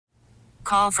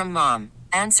Call from mom.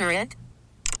 Answer it.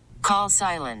 Call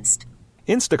silenced.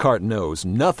 Instacart knows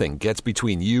nothing gets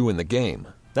between you and the game.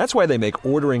 That's why they make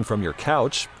ordering from your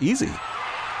couch easy.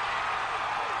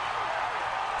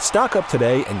 Stock up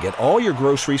today and get all your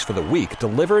groceries for the week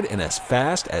delivered in as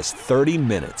fast as 30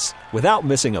 minutes without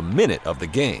missing a minute of the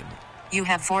game. You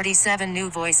have 47 new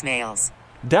voicemails.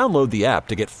 Download the app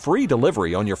to get free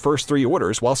delivery on your first 3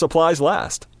 orders while supplies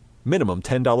last. Minimum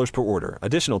 $10 per order.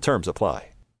 Additional terms apply.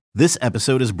 This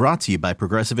episode is brought to you by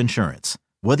Progressive Insurance.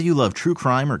 Whether you love true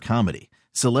crime or comedy,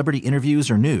 celebrity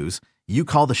interviews or news, you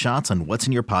call the shots on what's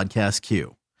in your podcast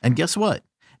queue. And guess what?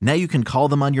 Now you can call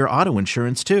them on your auto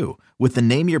insurance too with the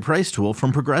Name Your Price tool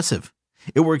from Progressive.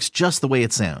 It works just the way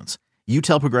it sounds. You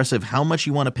tell Progressive how much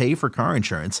you want to pay for car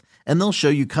insurance, and they'll show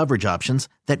you coverage options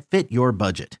that fit your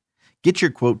budget. Get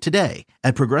your quote today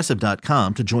at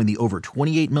Progressive.com to join the over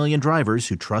 28 million drivers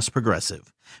who trust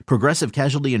Progressive. Progressive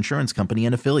Casualty Insurance Company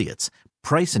and Affiliates.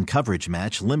 Price and coverage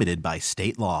match limited by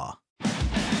state law.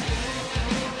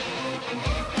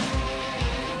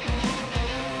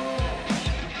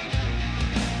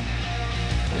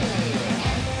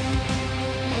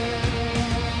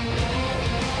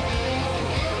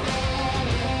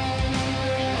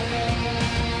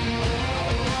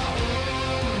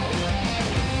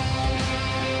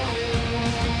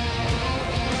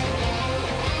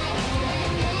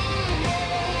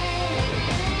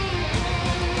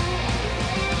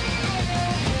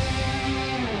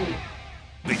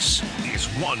 This is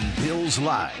One Bills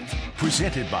Live,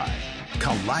 presented by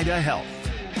Kaleida Health.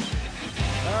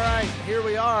 All right, here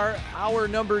we are, hour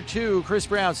number 2. Chris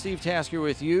Brown, Steve Tasker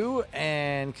with you,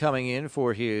 and coming in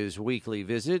for his weekly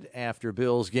visit after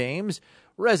Bills games,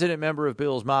 resident member of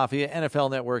Bills Mafia,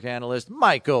 NFL Network analyst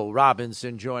Michael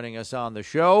Robinson joining us on the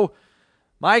show.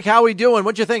 Mike, how we doing?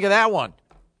 What'd you think of that one?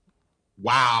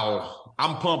 Wow,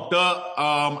 I'm pumped up.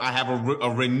 I have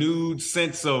a renewed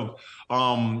sense of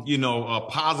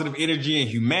positive energy and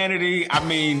humanity. I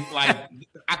mean, like,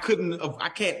 I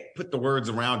can't put the words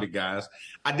around it, guys.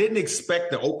 I didn't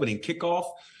expect the opening kickoff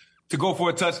to go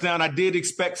for a touchdown. I did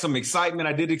expect some excitement.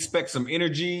 I did expect some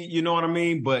energy, you know what I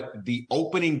mean? But the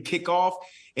opening kickoff,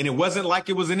 and it wasn't like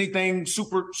it was anything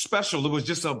super special. It was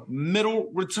just a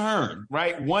middle return,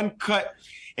 right? One cut,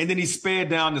 and then he sped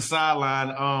down the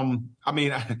sideline.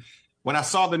 When I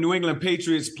saw the New England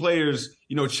Patriots players,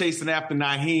 chasing after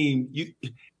Naheem,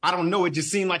 I don't know. It just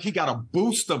seemed like he got a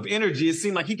boost of energy. It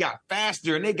seemed like he got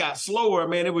faster and they got slower.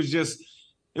 Man, it was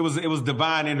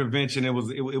divine intervention. It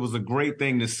was a great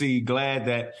thing to see. Glad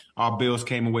that our Bills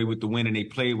came away with the win and they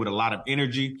played with a lot of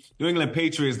energy. New England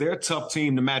Patriots, they're a tough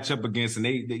team to match up against, and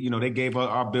they gave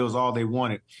our Bills all they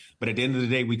wanted. But at the end of the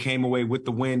day, we came away with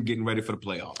the win, getting ready for the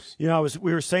playoffs.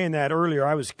 We were saying that earlier.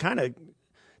 I was kind of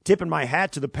tipping my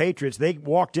hat to the Patriots. They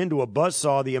walked into a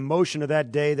buzzsaw. The emotion of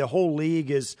that day, the whole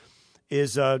league is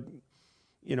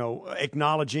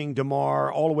acknowledging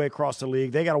DeMar all the way across the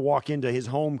league. They got to walk into his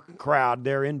home crowd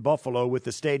there in Buffalo with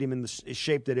the stadium in the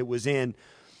shape that it was in,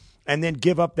 and then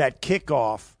give up that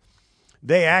kickoff.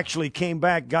 They actually came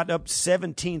back, got up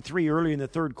 17-3 early in the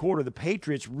third quarter. The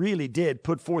Patriots really did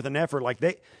put forth an effort. Like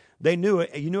they knew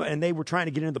it, and they were trying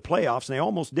to get into the playoffs, and they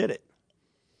almost did it.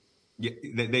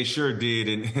 Yeah, they sure did.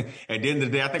 And at the end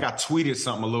of the day, I think I tweeted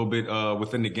something a little bit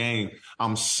within the game.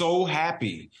 I'm so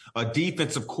happy a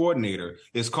defensive coordinator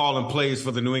is calling plays for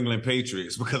the New England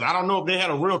Patriots, because I don't know if they had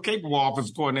a real capable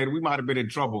offensive coordinator, we might have been in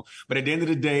trouble. But at the end of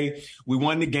the day, we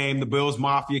won the game. The Bills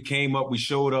Mafia came up. We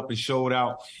showed up and showed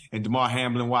out. And DeMar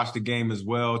Hamlin watched the game as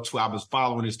well. I was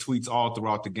following his tweets all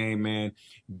throughout the game, man.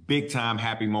 Big time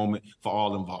happy moment for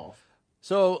all involved.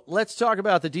 So let's talk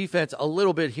about the defense a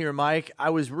little bit here, Mike.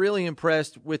 I was really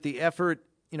impressed with the effort,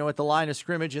 at the line of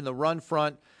scrimmage in the run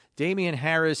front. Damian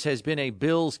Harris has been a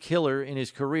Bills killer in his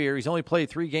career. He's only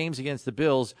played 3 games against the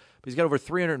Bills, but he's got over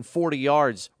 340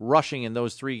 yards rushing in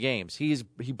those 3 games. He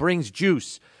brings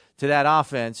juice to that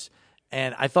offense,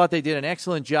 and I thought they did an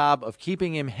excellent job of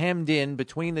keeping him hemmed in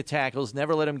between the tackles,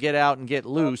 never let him get out and get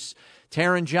loose.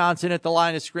 Taron Johnson at the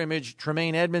line of scrimmage,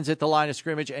 Tremaine Edmonds at the line of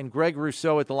scrimmage, and Greg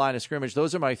Rousseau at the line of scrimmage.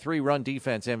 Those are my 3 run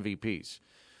defense MVPs.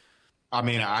 I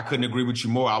mean, I couldn't agree with you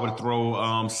more. I would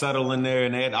throw Settle in there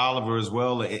and Ed Oliver as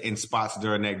well in spots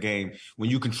during that game. When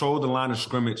you control the line of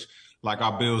scrimmage like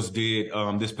our Bills did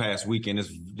this past weekend,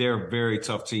 they're a very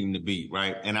tough team to beat,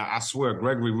 right? And I swear,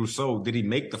 Gregory Rousseau, did he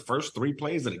make the first 3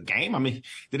 plays of the game? I mean,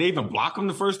 did they even block him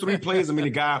the first 3 plays? I mean,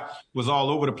 the guy was all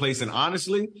over the place. And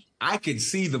honestly, I could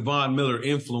see the Von Miller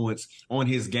influence on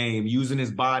his game, using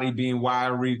his body, being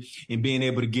wiry, and being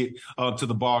able to get to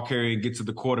the ball carrier and get to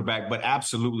the quarterback. But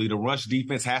absolutely, the rush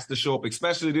defense has to show up,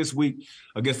 especially this week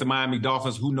against the Miami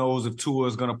Dolphins. Who knows if Tua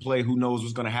is going to play? Who knows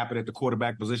what's going to happen at the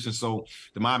quarterback position? So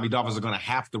the Miami Dolphins are going to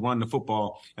have to run the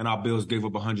football, and our Bills gave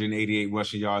up 188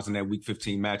 rushing yards in that Week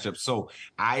 15 matchup. So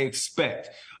I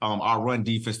expect our run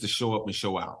defense to show up and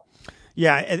show out.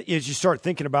 Yeah, as you start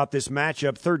thinking about this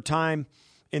matchup, third time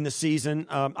in the season,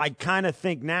 I kind of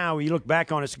think now, you look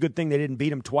back on it, it's a good thing they didn't beat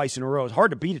them twice in a row. It's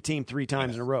hard to beat a team 3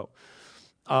 times in a row.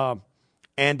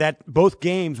 And that both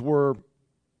games were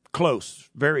close,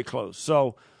 very close.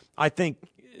 So I think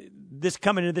this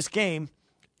coming into this game,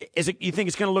 you think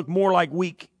it's going to look more like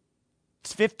Week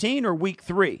 15 or Week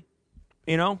 3?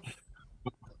 You know?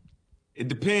 It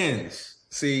depends.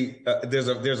 See, there's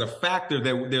a factor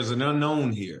there's an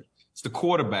unknown here. It's the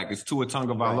quarterback. It's Tua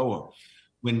Tagovailoa. Right.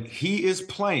 When he is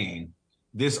playing,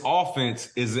 this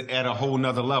offense is at a whole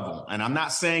nother level. And I'm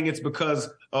not saying it's because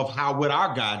of what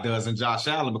our guy does in Josh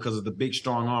Allen, because of the big,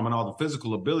 strong arm and all the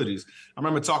physical abilities. I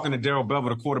remember talking to Darrell Bevel,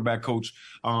 the quarterback coach,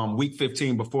 Week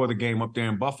 15 before the game up there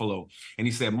in Buffalo. And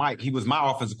he said, Mike, he was my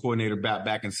offensive coordinator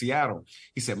back in Seattle.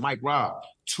 He said, Mike, Rob,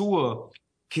 Tua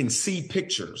can see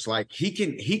pictures. Like he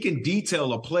can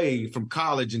detail a play from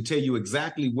college and tell you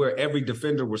exactly where every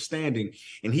defender was standing,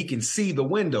 and he can see the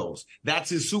windows. That's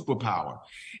his superpower.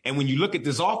 And when you look at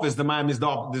this offense, this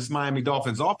Miami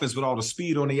Dolphins offense with all the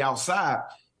speed on the outside,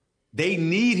 they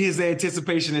need his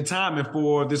anticipation and timing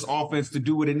for this offense to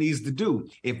do what it needs to do.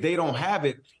 If they don't have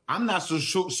it, I'm not so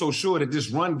sure that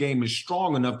this run game is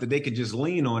strong enough that they could just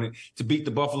lean on it to beat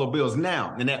the Buffalo Bills.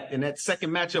 Now, in that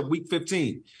second matchup, Week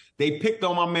 15, they picked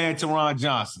on my man Teron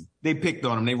Johnson. They picked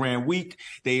on him. They ran weak.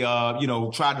 They,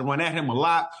 tried to run at him a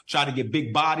lot, tried to get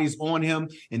big bodies on him.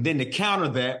 And then to counter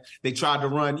that, they tried to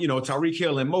run, Tyreek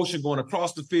Hill in motion going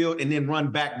across the field and then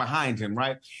run back behind him,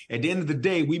 right? At the end of the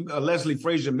day, Leslie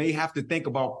Frazier may have to think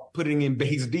about putting in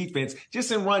base defense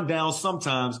just in run down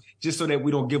sometimes, just so that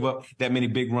we don't give up that many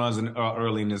big runs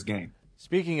early in this game.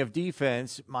 Speaking of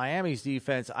defense, Miami's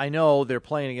defense, I know they're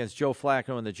playing against Joe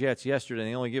Flacco and the Jets yesterday.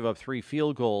 They only give up 3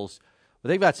 field goals, but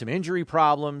they've got some injury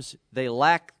problems. They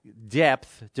lack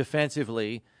depth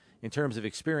defensively in terms of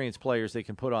experienced players they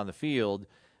can put on the field.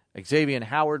 Xavier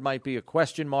Howard might be a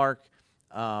question mark.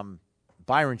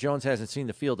 Byron Jones hasn't seen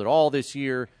the field at all this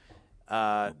year.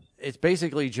 It's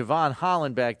basically Javon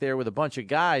Holland back there with a bunch of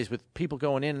guys with people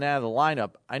going in and out of the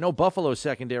lineup. I know Buffalo's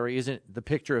secondary isn't the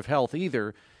picture of health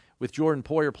either, with Jordan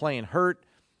Poyer playing hurt.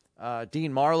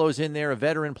 Dean Marlowe's in there, a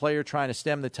veteran player trying to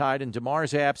stem the tide in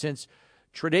DeMar's absence.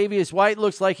 Tre'Davious White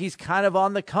looks like he's kind of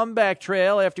on the comeback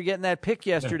trail after getting that pick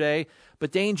yesterday.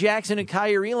 But Dane Jackson and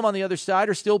Kyer Elam on the other side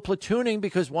are still platooning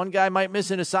because one guy might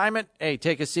miss an assignment. Hey,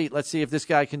 take a seat. Let's see if this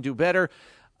guy can do better.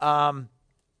 I'm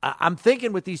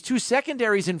thinking with these 2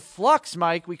 secondaries in flux,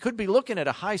 Mike, we could be looking at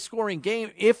a high-scoring game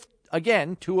if,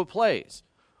 again, Tua plays.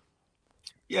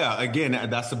 Yeah, again,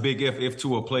 that's a big if. If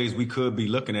Tua plays, we could be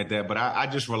looking at that. But I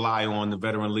just rely on the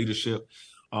veteran leadership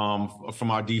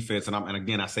from our defense. And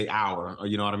again, I say our,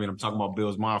 you know what I mean? I'm talking about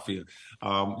Bills Mafia.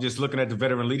 Just looking at the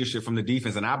veteran leadership from the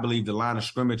defense. And I believe the line of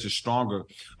scrimmage is stronger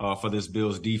for this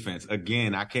Bills defense.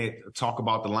 Again, I can't talk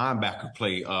about the linebacker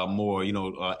play more.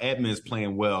 Edmonds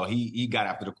playing well. He got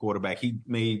after the quarterback. He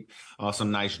made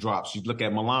some nice drops. You look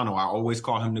at Milano. I always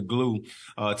call him the glue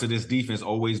to this defense,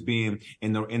 always being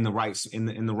in the right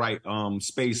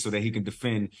space so that he can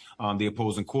defend the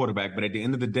opposing quarterback. But at the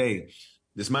end of the day,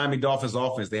 this Miami Dolphins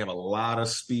offense, they have a lot of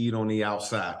speed on the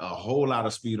outside, a whole lot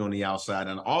of speed on the outside.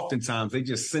 And oftentimes they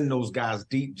just send those guys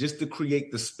deep just to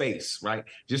create the space, right?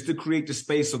 Just to create the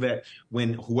space so that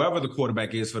when whoever the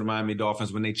quarterback is for the Miami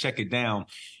Dolphins, when they check it down,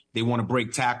 they want to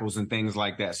break tackles and things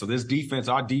like that. So this defense,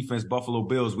 our defense, Buffalo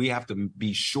Bills, we have to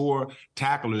be sure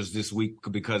tacklers this week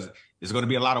because there's going to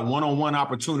be a lot of one-on-one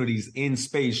opportunities in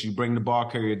space. You bring the ball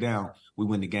carrier down, we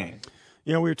win the game.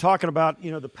 We were talking about,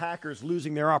 the Packers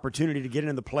losing their opportunity to get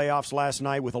into the playoffs last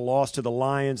night with a loss to the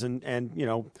Lions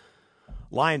and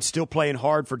Lions still playing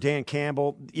hard for Dan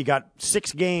Campbell. You got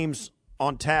 6 games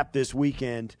on tap this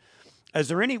weekend.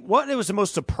 What was the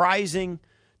most surprising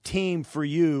team for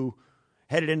you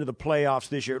headed into the playoffs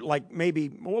this year? Like maybe,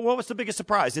 what was the biggest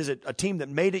surprise? Is it a team that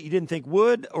made it you didn't think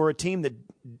would, or a team that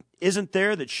isn't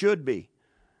there that should be?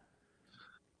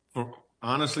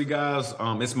 Honestly, guys,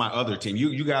 it's my other team.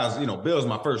 You guys, Bill's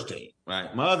my first team,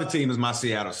 right? My other team is my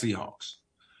Seattle Seahawks.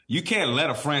 You can't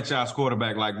let a franchise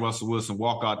quarterback like Russell Wilson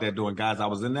walk out there doing, guys, I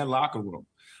was in that locker room.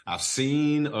 I've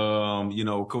seen,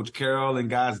 Coach Carroll and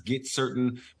guys get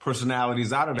certain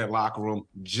personalities out of that locker room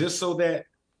just so that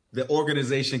the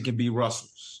organization can be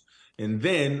Russell's. And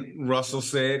then Russell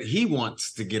said he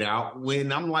wants to get out.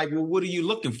 When I'm like, well, what are you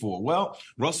looking for? Well,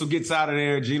 Russell gets out of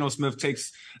there. Geno Smith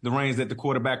takes the reins at the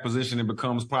quarterback position and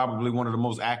becomes probably one of the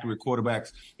most accurate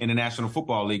quarterbacks in the National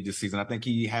Football League this season. I think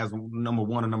he has number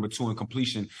 1 or number 2 in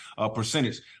completion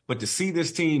percentage. But to see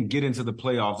this team get into the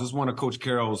playoffs, this is one of Coach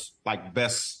Carroll's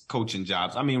best coaching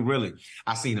jobs. I mean, really,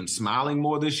 I seen him smiling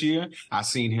more this year. I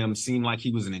seen him seem like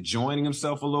he was enjoying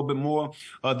himself a little bit more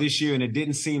this year. And it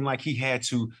didn't seem like he had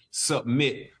to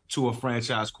submit to a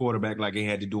franchise quarterback like he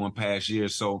had to do in past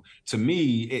years. So to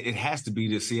me, it has to be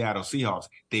the Seattle Seahawks.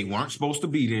 They weren't supposed to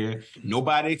be there.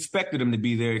 Nobody expected them to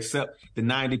be there except the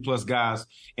 90-plus guys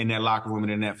in that locker room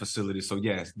and in that facility. So,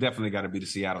 yeah, it's definitely got to be the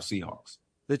Seattle Seahawks.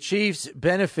 The Chiefs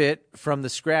benefit from the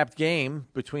scrapped game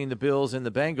between the Bills and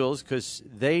the Bengals because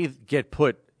they get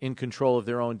put in control of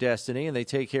their own destiny and they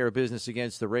take care of business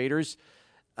against the Raiders.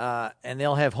 And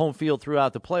they'll have home field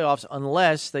throughout the playoffs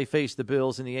unless they face the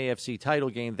Bills in the AFC title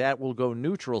game. That will go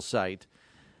neutral site.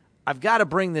 I've got to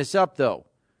bring this up, though.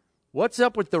 What's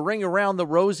up with the ring around the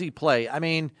rosy play? I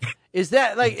mean, is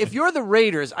that if you're the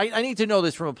Raiders, I need to know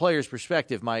this from a player's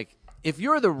perspective, Mike. If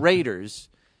you're the Raiders,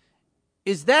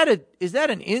 is that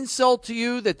an insult to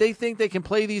you that they think they can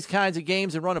play these kinds of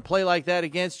games and run a play like that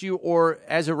against you? Or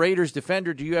as a Raiders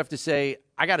defender, do you have to say,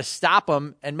 I got to stop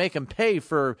them and make them pay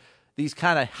for these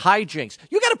kind of hijinks?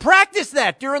 You got to practice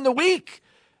that during the week,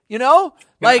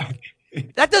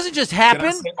 that doesn't just happen. Can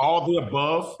I say all the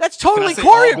above? That's totally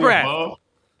choreographed.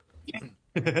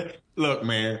 Look,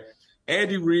 man,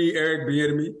 Andy Reid, Eric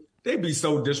Bieniemy, they be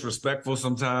so disrespectful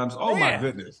sometimes. Oh, my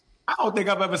goodness. I don't think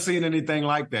I've ever seen anything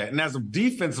like that. And as a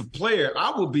defensive player,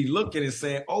 I would be looking and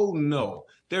saying, oh, no.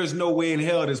 There's no way in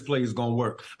hell this play is going to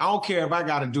work. I don't care if I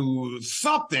got to do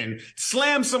something,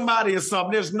 slam somebody or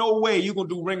something. There's no way you're going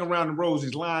to do ring around the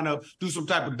roses, line up, do some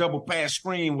type of double pass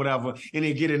screen, whatever, and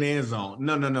then get in the end zone.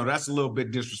 No. That's a little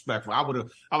bit disrespectful. I would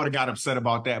have got upset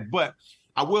about that. But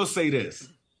I will say this.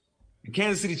 The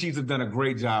Kansas City Chiefs have done a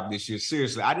great job this year.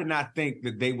 Seriously, I did not think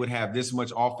that they would have this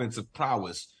much offensive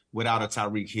prowess without a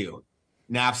Tyreek Hill.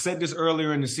 Now, I've said this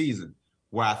earlier in the season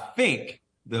where I think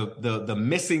the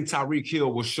missing Tyreek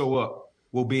Hill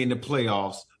will be in the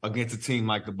playoffs against a team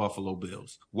like the Buffalo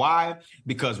Bills. Why?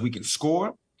 Because we can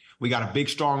score. We got a big,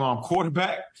 strong arm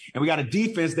quarterback, and we got a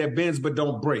defense that bends but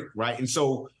don't break, right? And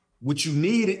so what you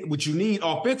need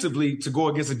offensively to go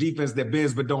against a defense that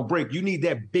bends but don't break, you need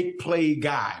that big play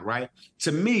guy, right?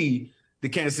 To me, the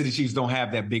Kansas City Chiefs don't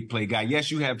have that big play guy. Yes,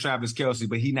 you have Travis Kelce,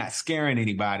 but he's not scaring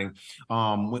anybody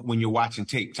when you're watching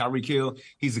tape. Tyreek Hill,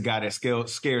 he's a guy that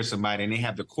scares somebody, and they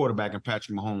have the quarterback and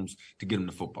Patrick Mahomes to get him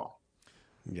the football.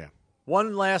 Yeah.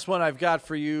 One last one I've got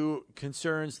for you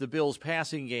concerns the Bills'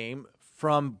 passing game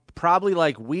from probably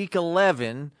week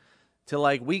 11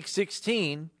 to week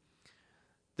 16.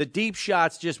 The deep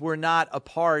shots just were not a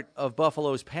part of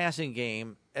Buffalo's passing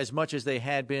game as much as they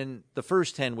had been the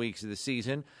first 10 weeks of the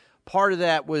season. Part of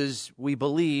that was, we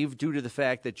believe, due to the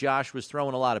fact that Josh was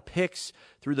throwing a lot of picks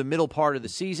through the middle part of the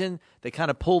season. They kind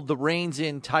of pulled the reins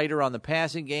in tighter on the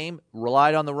passing game,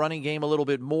 relied on the running game a little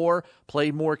bit more,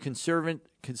 played more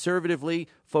conservatively,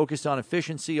 focused on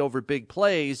efficiency over big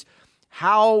plays.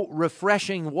 How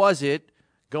refreshing was it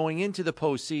going into the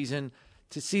postseason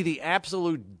to see the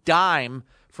absolute dime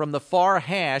from the far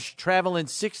hash traveling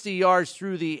 60 yards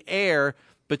through the air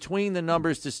between the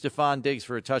numbers to Stephon Diggs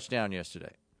for a touchdown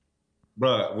yesterday?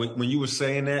 Bruh, when you were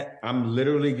saying that, I'm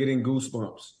literally getting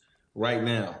goosebumps right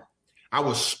now. I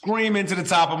was screaming to the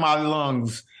top of my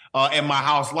lungs in my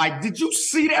house, did you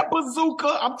see that bazooka?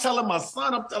 I'm telling my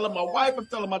son, I'm telling my wife, I'm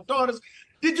telling my daughters,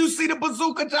 did you see the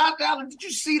bazooka, Josh Allen? Did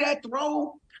you see that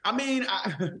throw? I mean,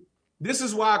 this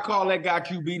is why I call that guy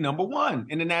QB number 1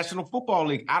 in the National Football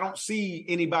League. I don't see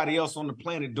anybody else on the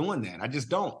planet doing that. I just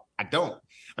don't. I don't.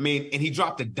 I mean, and he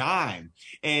dropped a dime.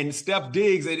 And Steph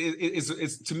Diggs,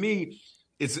 it's to me,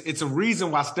 it's a reason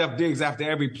why Steph Diggs, after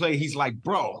every play, he's like,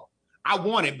 bro, I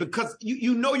want it, because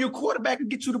you know your quarterback can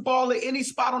get you the ball at any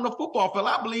spot on the football field.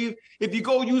 I believe if you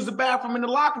go use the bathroom in the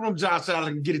locker room, Josh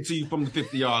Allen can get it to you from the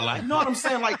 50-yard line. You know what I'm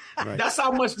saying? Right. That's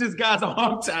how much this guy's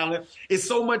arm talent is.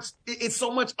 So much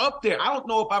up there. I don't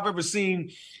know if I've ever seen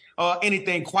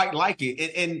anything quite like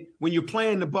it. And when you're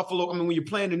playing when you're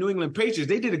playing the New England Patriots,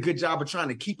 they did a good job of trying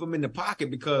to keep him in the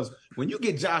pocket, because when you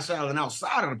get Josh Allen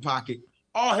outside of the pocket,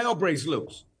 all hell breaks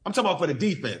loose. I'm talking about for the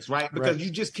defense, right? Because you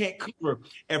just can't cover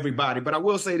everybody. But I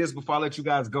will say this before I let you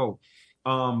guys go.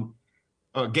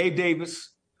 Gabe Davis,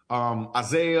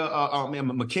 Isaiah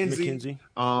McKenzie,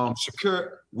 Shakur,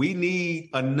 we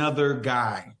need another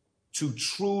guy to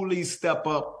truly step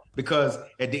up Because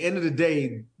at the end of the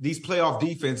day, these playoff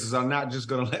defenses are not just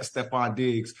going to let Stephon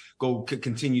Diggs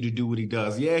continue to do what he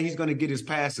does. Yeah, he's going to get his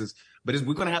passes, but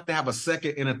we're going to have a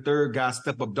second and a third guy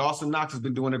step up. Dawson Knox has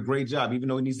been doing a great job, even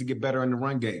though he needs to get better in the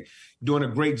run game. Doing a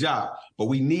great job. But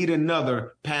we need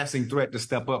another passing threat to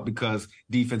step up because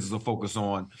defenses will focus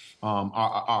on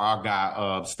our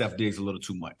guy, Steph Diggs, a little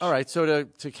too much. All right, so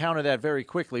to counter that very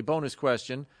quickly, bonus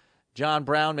question. John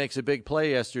Brown makes a big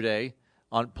play yesterday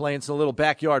on playing some little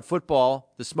backyard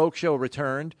football. The smoke show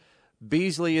returned.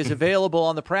 Beasley is available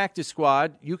on the practice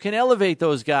squad. You can elevate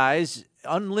those guys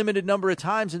unlimited number of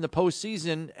times in the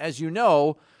postseason, as you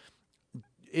know.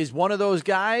 Is one of those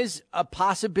guys a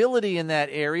possibility in that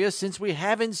area since we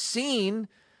haven't seen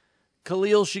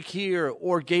Khalil Shakir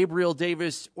or Gabriel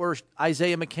Davis or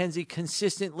Isaiah McKenzie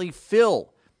consistently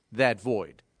fill that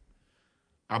void?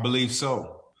 I believe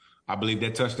so. I believe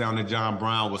that touchdown to John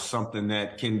Brown was something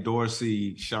that Ken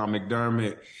Dorsey, Sean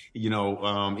McDermott,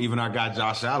 even our guy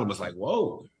Josh Allen was like,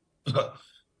 whoa,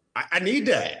 I need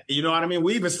that. You know what I mean?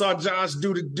 We even saw Josh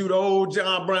do the old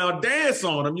John Brown dance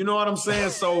on him. You know what I'm saying?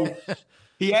 So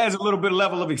he has a little bit of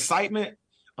level of excitement.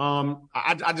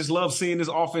 I just love seeing this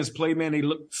offense play, man. They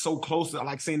look so close. I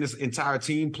like seeing this entire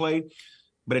team play.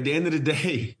 But at the end of the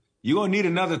day, you're going to need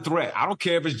another threat. I don't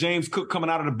care if it's James Cook coming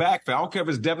out of the backfield. I don't care if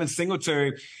it's Devin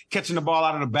Singletary catching the ball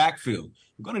out of the backfield.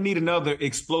 You're going to need another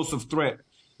explosive threat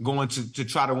going to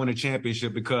try to win a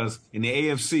championship because in the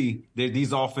AFC,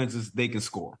 these offenses, they can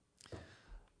score.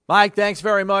 Mike, thanks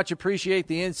very much. Appreciate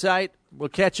the insight. We'll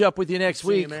catch up with you next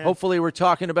week. Hopefully we're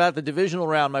talking about the divisional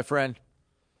round, my friend.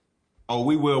 Oh,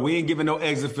 we will. We ain't giving no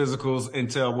exit physicals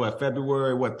until,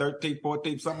 February, 13th,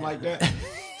 14th, something like that?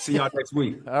 See y'all next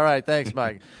week. All right. Thanks,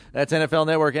 Mike. That's NFL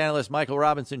Network analyst Michael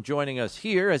Robinson joining us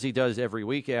here as he does every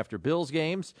week after Bills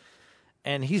games.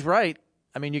 And he's right.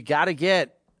 I mean, you got to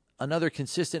get another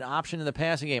consistent option in the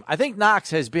passing game. I think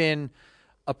Knox has been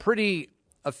a pretty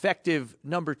effective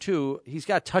number two. He's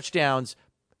got touchdowns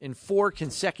in 4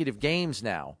 consecutive games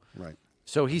now. Right.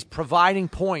 So he's providing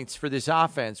points for this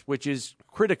offense, which is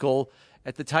critical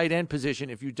at the tight end position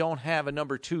if you don't have a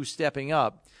number two stepping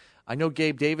up. I know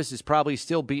Gabe Davis is probably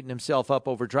still beating himself up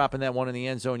over dropping that one in the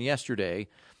end zone yesterday.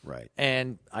 Right.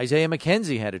 And Isaiah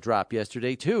McKenzie had a drop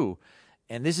yesterday too.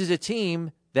 And this is a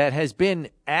team that has been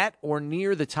at or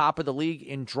near the top of the league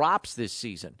in drops this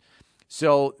season.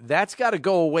 So that's got to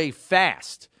go away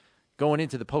fast going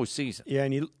into the postseason. Yeah,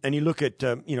 and you look at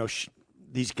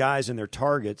these guys and their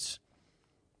targets.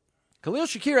 Khalil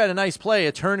Shakir had a nice play,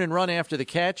 a turn and run after the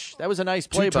catch. That was a nice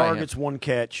play 2 by targets, him. 1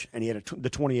 catch, and he had the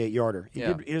 28-yarder.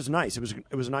 It was nice. It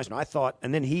was a nice one. I thought,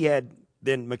 and then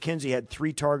McKenzie had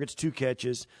 3 targets, 2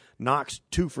 catches. Knox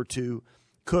 2 for 2,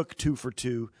 Cook 2 for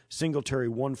 2, Singletary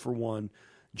 1 for 1,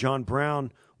 John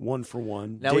Brown 1 for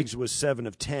 1. Now Diggs was 7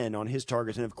 of 10 on his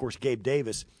targets, and of course Gabe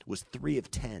Davis was 3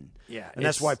 of 10. Yeah, and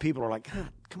that's why people are like,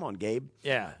 "Come on, Gabe."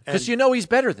 Yeah, because he's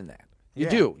better than that. You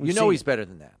do. You know he's better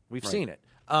than that. We've seen it.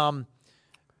 And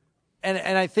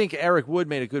I think Eric Wood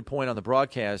made a good point on the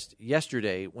broadcast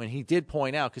yesterday when he did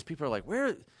point out, because people are like,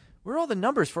 where are all the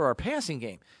numbers for our passing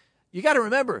game? You got to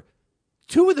remember,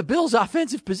 2 of the Bills'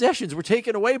 offensive possessions were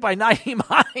taken away by Nyheim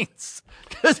Hines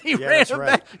because he ran them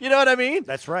back. You know what I mean?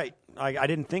 That's right. I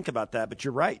didn't think about that, but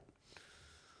you're right.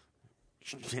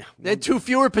 Yeah. They had 2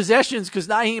 fewer possessions because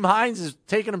Nyheim Hines is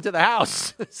taking them to the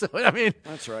house. So, I mean,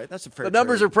 that's right. That's a fair The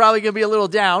numbers trade. are probably going to be a little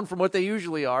down from what they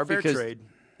usually are. Fair because, trade.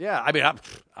 Yeah, I mean,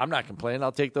 I'm not complaining.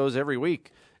 I'll take those every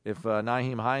week if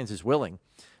Nyheim Hines is willing.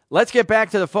 Let's get back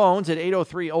to the phones at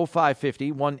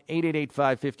 803-0550,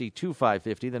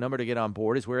 1-888-550-2550. The number to get on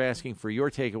board is we're asking for your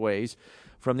takeaways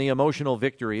from the emotional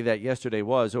victory that yesterday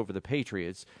was over the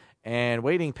Patriots. And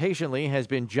waiting patiently has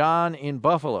been John in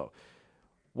Buffalo.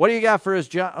 What do you got for us,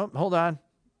 John? Oh, hold on.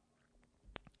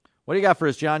 What do you got for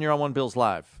us, John? You're on One Bills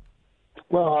Live.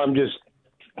 Well, I'm just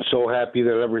so happy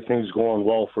that everything's going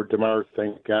well for DeMar,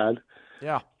 thank God.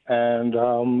 Yeah. And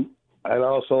I'd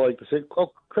also like to say,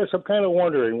 Chris, I'm kind of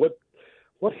wondering,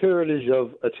 what heritage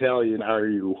of Italian are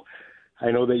you?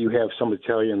 I know that you have some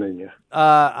Italian in you.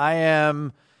 I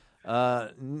am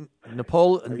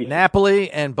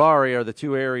Napoli and Bari are the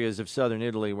 2 areas of southern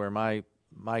Italy where my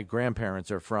grandparents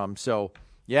are from. So,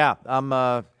 yeah, I'm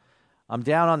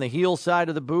down on the heel side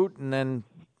of the boot, and then,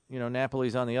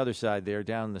 Napoli's on the other side there,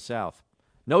 down in the south.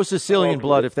 No Sicilian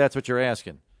blood, if that's what you're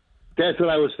asking. That's what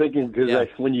I was thinking, because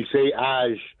when you say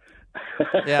Aj.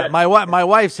 Yeah, my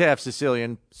wife's half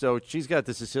Sicilian, so she's got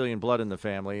the Sicilian blood in the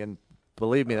family, and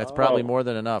believe me, that's probably more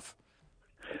than enough.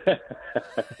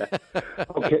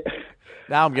 Okay.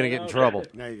 Now I'm going to get in trouble.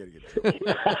 Now you're going to get in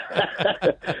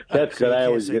trouble. That's good. I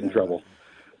always get in trouble.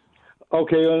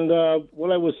 Okay, and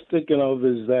what I was thinking of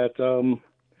is that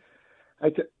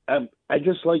I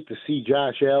just like to see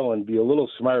Josh Allen be a little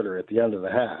smarter at the end of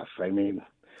the half. I mean,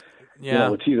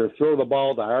 it's either throw the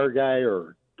ball to our guy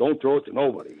or don't throw it to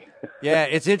nobody. Yeah,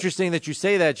 it's interesting that you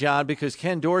say that, John, because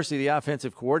Ken Dorsey, the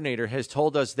offensive coordinator, has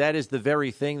told us that is the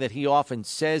very thing that he often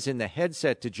says in the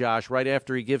headset to Josh right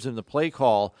after he gives him the play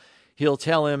call. He'll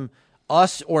tell him,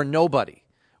 us or nobody,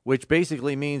 which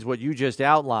basically means what you just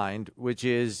outlined, which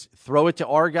is throw it to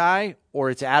our guy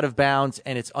or it's out of bounds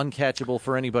and it's uncatchable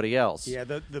for anybody else. Yeah,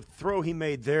 the throw he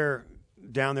made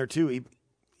down there, too,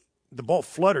 the ball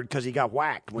fluttered because he got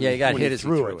whacked when he got hit as he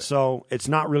threw it. So it's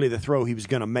not really the throw he was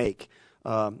going to make.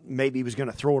 Maybe he was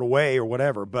going to throw it away or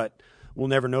whatever, but we'll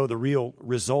never know the real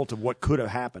result of what could have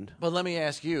happened. But let me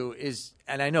ask you,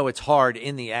 and I know it's hard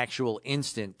in the actual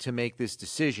instant to make this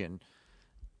decision,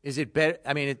 is it better?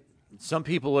 I mean, some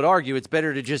people would argue it's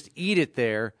better to just eat it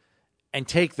there and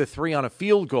take the 3 on a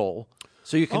field goal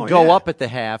so you can go up at the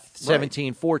half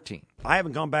 17-14. I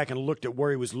haven't gone back and looked at where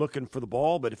he was looking for the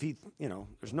ball, but if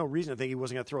there's no reason to think he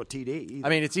wasn't going to throw a TD either. I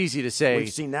mean, it's easy to say.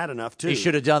 We've seen that enough, too. He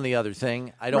should have done the other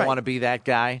thing. I don't want to be that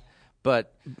guy,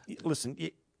 but listen,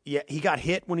 he got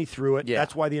hit when he threw it. Yeah.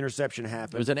 That's why the interception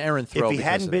happened. It was an errant throw. If he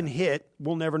hadn't been hit,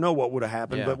 we'll never know what would have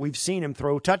happened, but we've seen him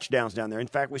throw touchdowns down there. In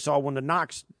fact, we saw one to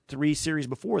Knox 3 series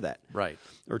before that. Right.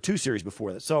 Or 2 series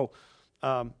before that. So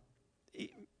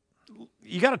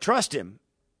you got to trust him.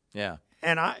 Yeah.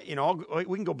 And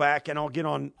we can go back and I'll get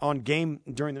on game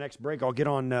during the next break. I'll get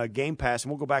on Game Pass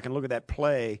and we'll go back and look at that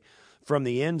play from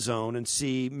the end zone and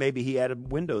see maybe he had a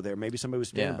window there. Maybe somebody was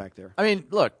standing back there. I mean,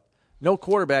 look, no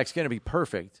quarterback's going to be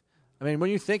perfect. I mean, when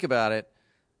you think about it,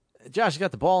 Josh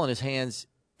got the ball in his hands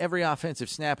every offensive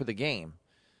snap of the game.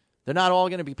 They're not all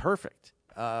going to be perfect.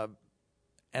 And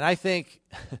I think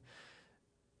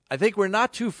we're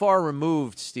not too far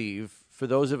removed, Steve, for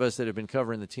those of us that have been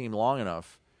covering the team long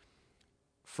enough,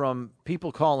 from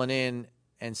people calling in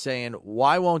and saying,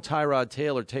 why won't Tyrod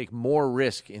Taylor take more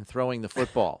risk in throwing the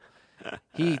football?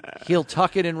 He'll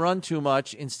tuck it and run too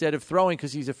much instead of throwing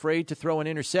because he's afraid to throw an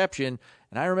interception.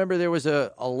 And I remember there was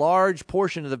a large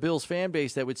portion of the Bills fan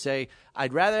base that would say,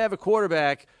 I'd rather have a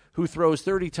quarterback who throws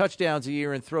 30 touchdowns a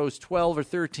year and throws 12 or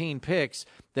 13 picks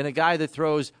than a guy that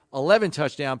throws 11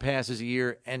 touchdown passes a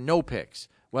year and no picks.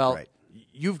 Well,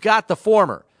 you've got the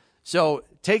former. So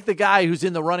take the guy who's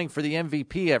in the running for the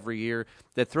MVP every year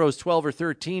that throws 12 or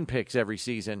 13 picks every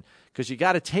season, because you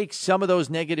got to take some of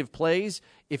those negative plays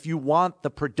if you want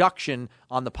the production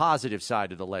on the positive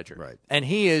side of the ledger. Right. And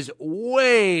he is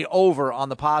way over on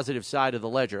the positive side of the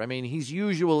ledger. I mean, he's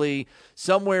usually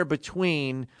somewhere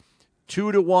between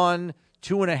 2-to-1,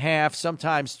 2.5,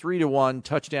 sometimes 3-to-1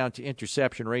 touchdown to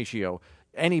interception ratio.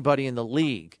 Anybody in the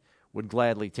league would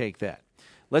gladly take that.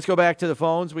 Let's go back to the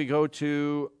phones. We go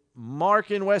to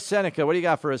Mark in West Seneca. What do you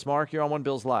got for us, Mark? You're on One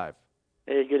Bills Live.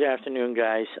 Hey, good afternoon,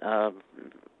 guys.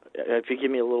 If you give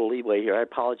me a little leeway here, I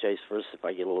apologize first if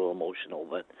I get a little emotional,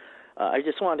 but I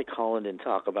just wanted to call in and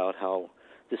talk about how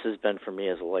this has been for me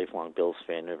as a lifelong Bills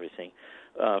fan and everything.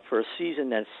 For a season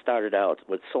that started out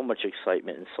with so much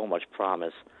excitement and so much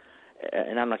promise,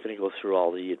 and I'm not going to go through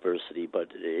all the adversity, but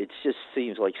it just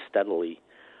seems like steadily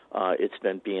it's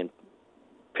been being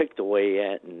picked away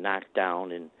at and knocked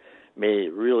down and made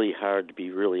it really hard to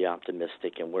be really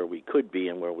optimistic in where we could be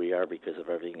and where we are because of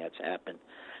everything that's happened.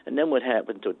 And then what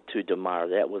happened to DeMar,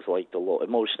 that was like the low,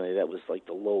 emotionally, that was like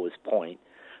the lowest point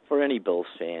for any Bills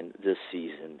fan this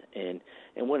season. And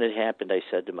when it happened, I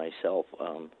said to myself,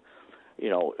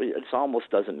 it almost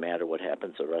doesn't matter what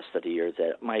happens the rest of the year,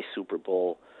 that my Super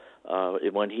Bowl,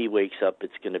 when he wakes up,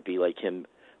 it's going to be like him,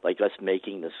 like us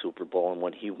making the Super Bowl. And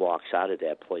when he walks out of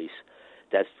that place,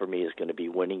 that for me is going to be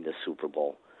winning the Super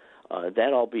Bowl.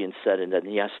 That all being said, and then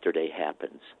yesterday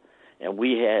happens. And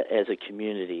we had, as a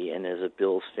community and as a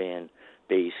Bills fan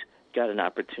base, got an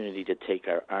opportunity to take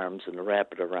our arms and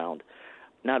wrap it around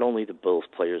not only the Bills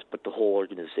players, but the whole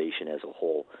organization as a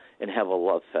whole, and have a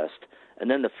love fest. And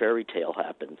then the fairy tale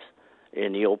happens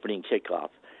in the opening kickoff.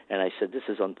 And I said, this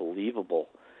is unbelievable.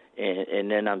 And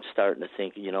then I'm starting to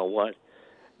think, you know what?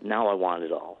 Now I want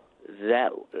it all.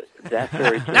 That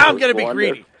fairy tale. Now I'm going to be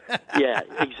greedy. Yeah,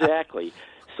 exactly.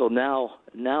 So now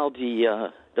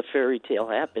the fairy tale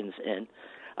happens, and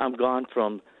I'm gone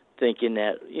from thinking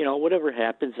that, whatever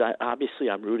happens, obviously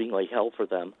I'm rooting like hell for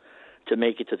them to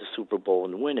make it to the Super Bowl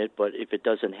and win it, but if it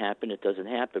doesn't happen, it doesn't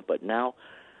happen. But now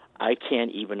I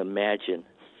can't even imagine.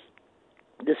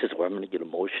 This is where I'm going to get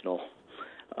emotional.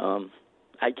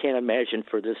 I can't imagine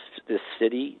for this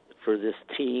city, for this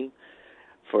team,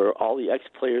 for all the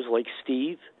ex-players like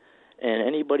Steve, and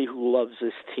anybody who loves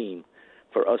this team,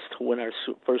 for us to win our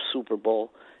first Super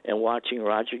Bowl and watching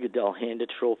Roger Goodell hand the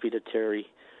trophy to Terry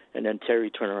and then Terry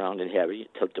turn around and have it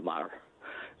to DeMar.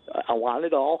 I want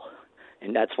it all,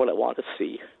 and that's what I want to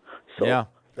see. So yeah.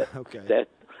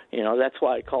 That's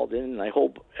why I called in, and I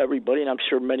hope everybody, and I'm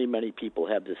sure many, many people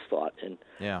have this thought. And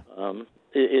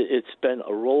it's been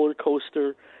a roller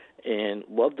coaster, and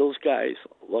love those guys,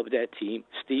 love that team.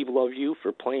 Steve, love you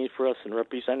for playing for us and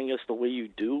representing us the way you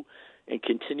do and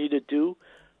continue to do.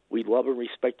 We love and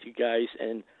respect you guys,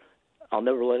 and I'll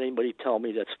never let anybody tell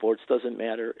me that sports doesn't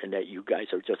matter and that you guys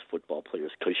are just football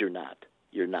players, because you're not.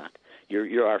 You're not.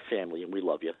 You're our family, and we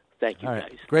love you. Thank you,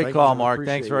 guys. Great call, Mark.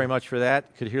 Thanks very much for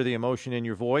that. Could hear the emotion in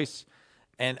your voice.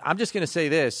 And I'm just going to say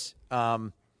this.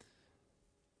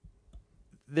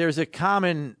 There's a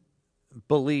common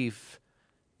belief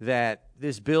that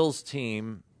this Bills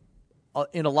team,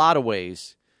 in a lot of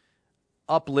ways,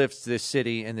 uplifts this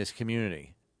city and this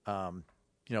community.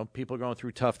 People are going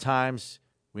through tough times.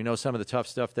 We know some of the tough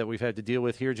stuff that we've had to deal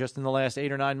with here just in the last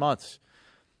 8 or 9 months.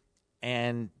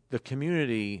 And the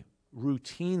community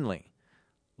routinely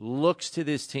looks to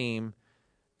this team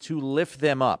to lift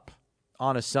them up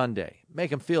on a Sunday,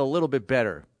 make them feel a little bit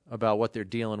better about what they're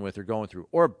dealing with or going through,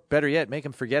 or better yet, make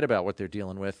them forget about what they're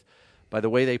dealing with by the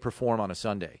way they perform on a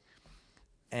Sunday.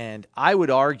 And I would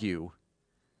argue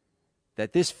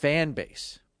that this fan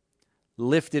base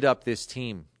lifted up this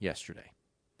team yesterday.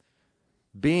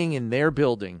 Being in their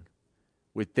building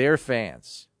with their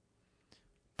fans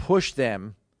pushed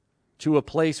them to a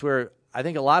place where I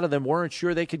think a lot of them weren't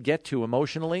sure they could get to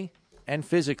emotionally and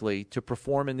physically to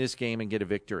perform in this game and get a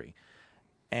victory.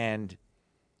 And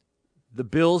the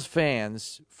Bills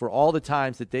fans, for all the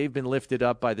times that they've been lifted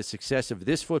up by the success of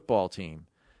this football team,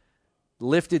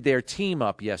 lifted their team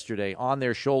up yesterday on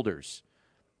their shoulders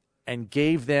and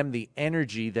gave them the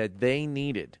energy that they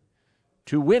needed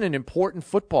to win an important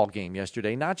football game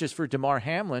yesterday, not just for Damar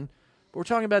Hamlin, but we're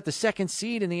talking about the second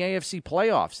seed in the AFC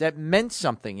playoffs. That meant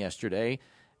something yesterday,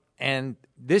 and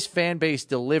this fan base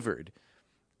delivered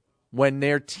when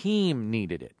their team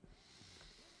needed it.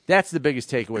 That's the biggest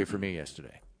takeaway for me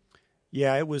yesterday.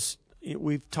 Yeah, it was.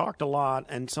 We've talked a lot,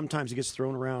 and sometimes it gets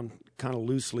thrown around kind of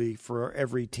loosely for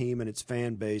every team and its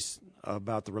fan base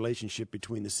about the relationship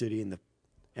between the city and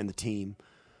the team.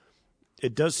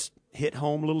 It does hit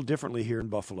home a little differently here in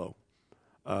Buffalo.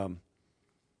 For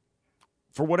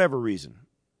whatever reason,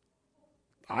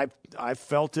 I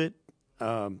felt it.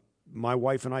 My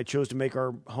wife and I chose to make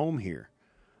our home here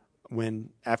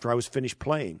after I was finished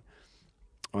playing.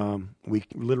 We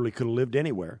literally could have lived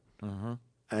anywhere. Uh-huh.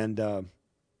 And I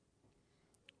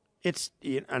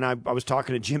was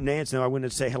talking to Jim Nance. Now I went to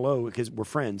say hello because we're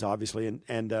friends, obviously,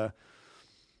 and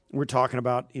we're talking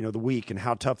about the week and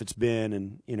how tough it's been,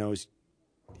 and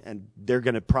they're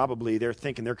going to they're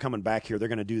thinking they're coming back here. They're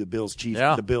going to do the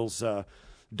Bills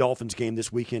Dolphins game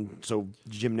this weekend. So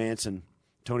Jim Nance and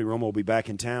Tony Romo will be back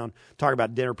in town. Talk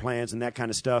about dinner plans and that kind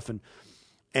of stuff,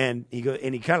 and he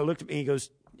kind of looked at me. He goes,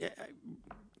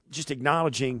 just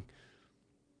acknowledging.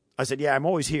 I said, yeah, I'm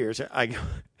always here. So I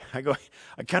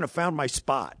kind of found my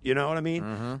spot. You know what I mean?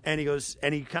 Mm-hmm. And he goes,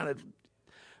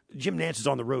 Jim Nance is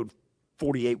on the road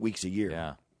 48 weeks a year.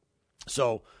 Yeah.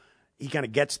 So he kind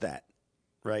of gets that,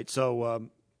 right? So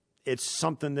it's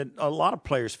something that a lot of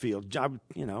players feel.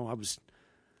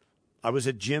 I was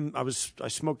at Jim. I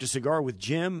smoked a cigar with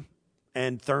Jim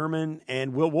and Thurman,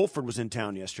 and Will Wolford was in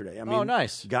town yesterday. I mean,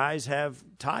 nice. Guys have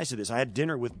ties to this. I had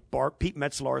dinner with Pete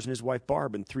Metzlars and his wife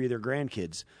Barb and 3 of their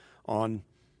grandkids on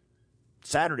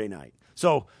Saturday night.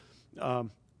 So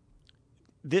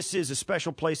this is a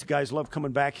special place. The guys love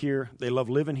coming back here. They love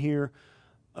living here.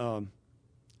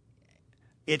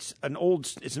 It's an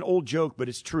old joke, but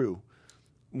it's true.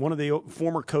 One of the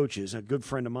former coaches, a good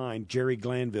friend of mine, Jerry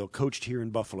Glanville, coached here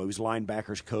in Buffalo. He was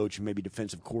linebackers coach and maybe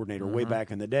defensive coordinator way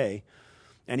back in the day.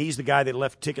 And he's the guy that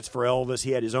left tickets for Elvis.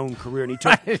 He had his own career, and he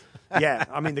took. Yeah,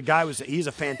 I mean, he's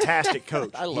a fantastic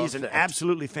coach. He's an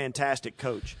absolutely fantastic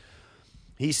coach.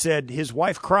 He said his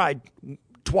wife cried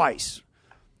twice.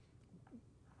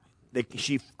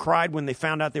 She cried when they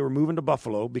found out they were moving to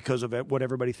Buffalo because of what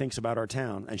everybody thinks about our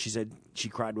town, and she said she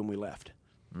cried when we left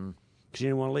because she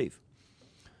didn't want to leave.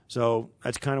 So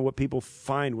that's kind of what people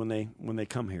find when they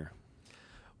come here.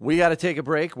 We got to take a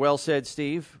break. Well said,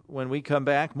 Steve. When we come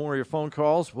back, more of your phone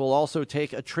calls. We'll also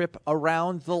take a trip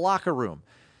around the locker room.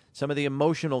 Some of the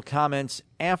emotional comments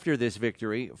after this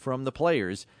victory from the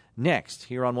players. Next,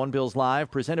 here on One Bills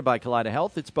Live, presented by Kaleida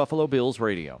Health, it's Buffalo Bills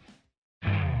Radio.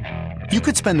 You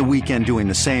could spend the weekend doing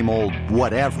the same old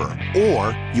whatever,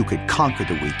 or you could conquer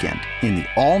the weekend in the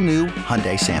all-new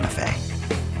Hyundai Santa Fe.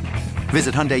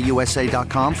 Visit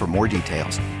HyundaiUSA.com for more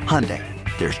details. Hyundai,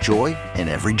 There's joy in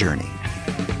every journey.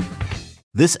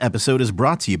 This episode is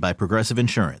brought to you by Progressive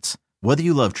Insurance. Whether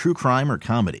you love true crime or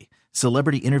comedy,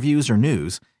 celebrity interviews or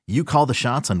news, you call the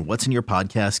shots on what's in your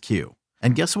podcast queue.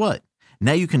 And guess what?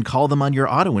 Now you can call them on your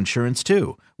auto insurance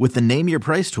too with the Name Your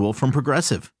Price tool from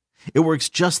Progressive. It works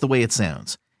just the way it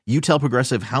sounds. You tell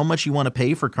Progressive how much you want to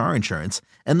pay for car insurance,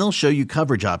 and they'll show you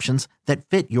coverage options that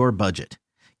fit your budget.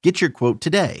 Get your quote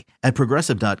today at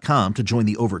Progressive.com to join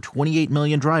the over 28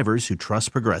 million drivers who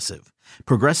trust Progressive.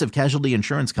 Progressive Casualty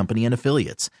Insurance Company and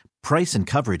Affiliates. Price and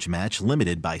coverage match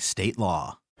limited by state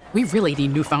law. We really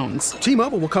need new phones.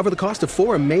 T-Mobile will cover the cost of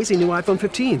 4 amazing new iPhone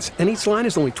 15s, and each line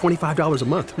is only $25 a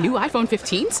month. New iPhone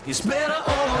 15s? It's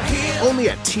better over here. Only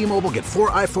at T-Mobile, get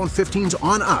 4 iPhone 15s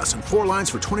on us and 4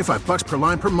 lines for $25 per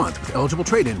line per month with eligible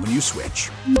trade-in when you switch.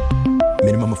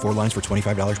 Minimum of 4 lines for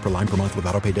 $25 per line per month with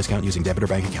autopay discount using debit or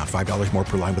bank account. $5 more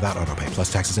per line without autopay,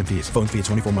 plus taxes and fees. Phone fee at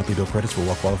 24 monthly bill credits for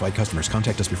well-qualified customers.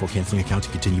 Contact us before canceling account to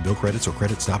continue bill credits or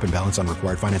credit stop and balance on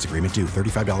required finance agreement due.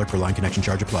 $35 per line connection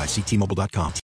charge applies. See T-Mobile.com.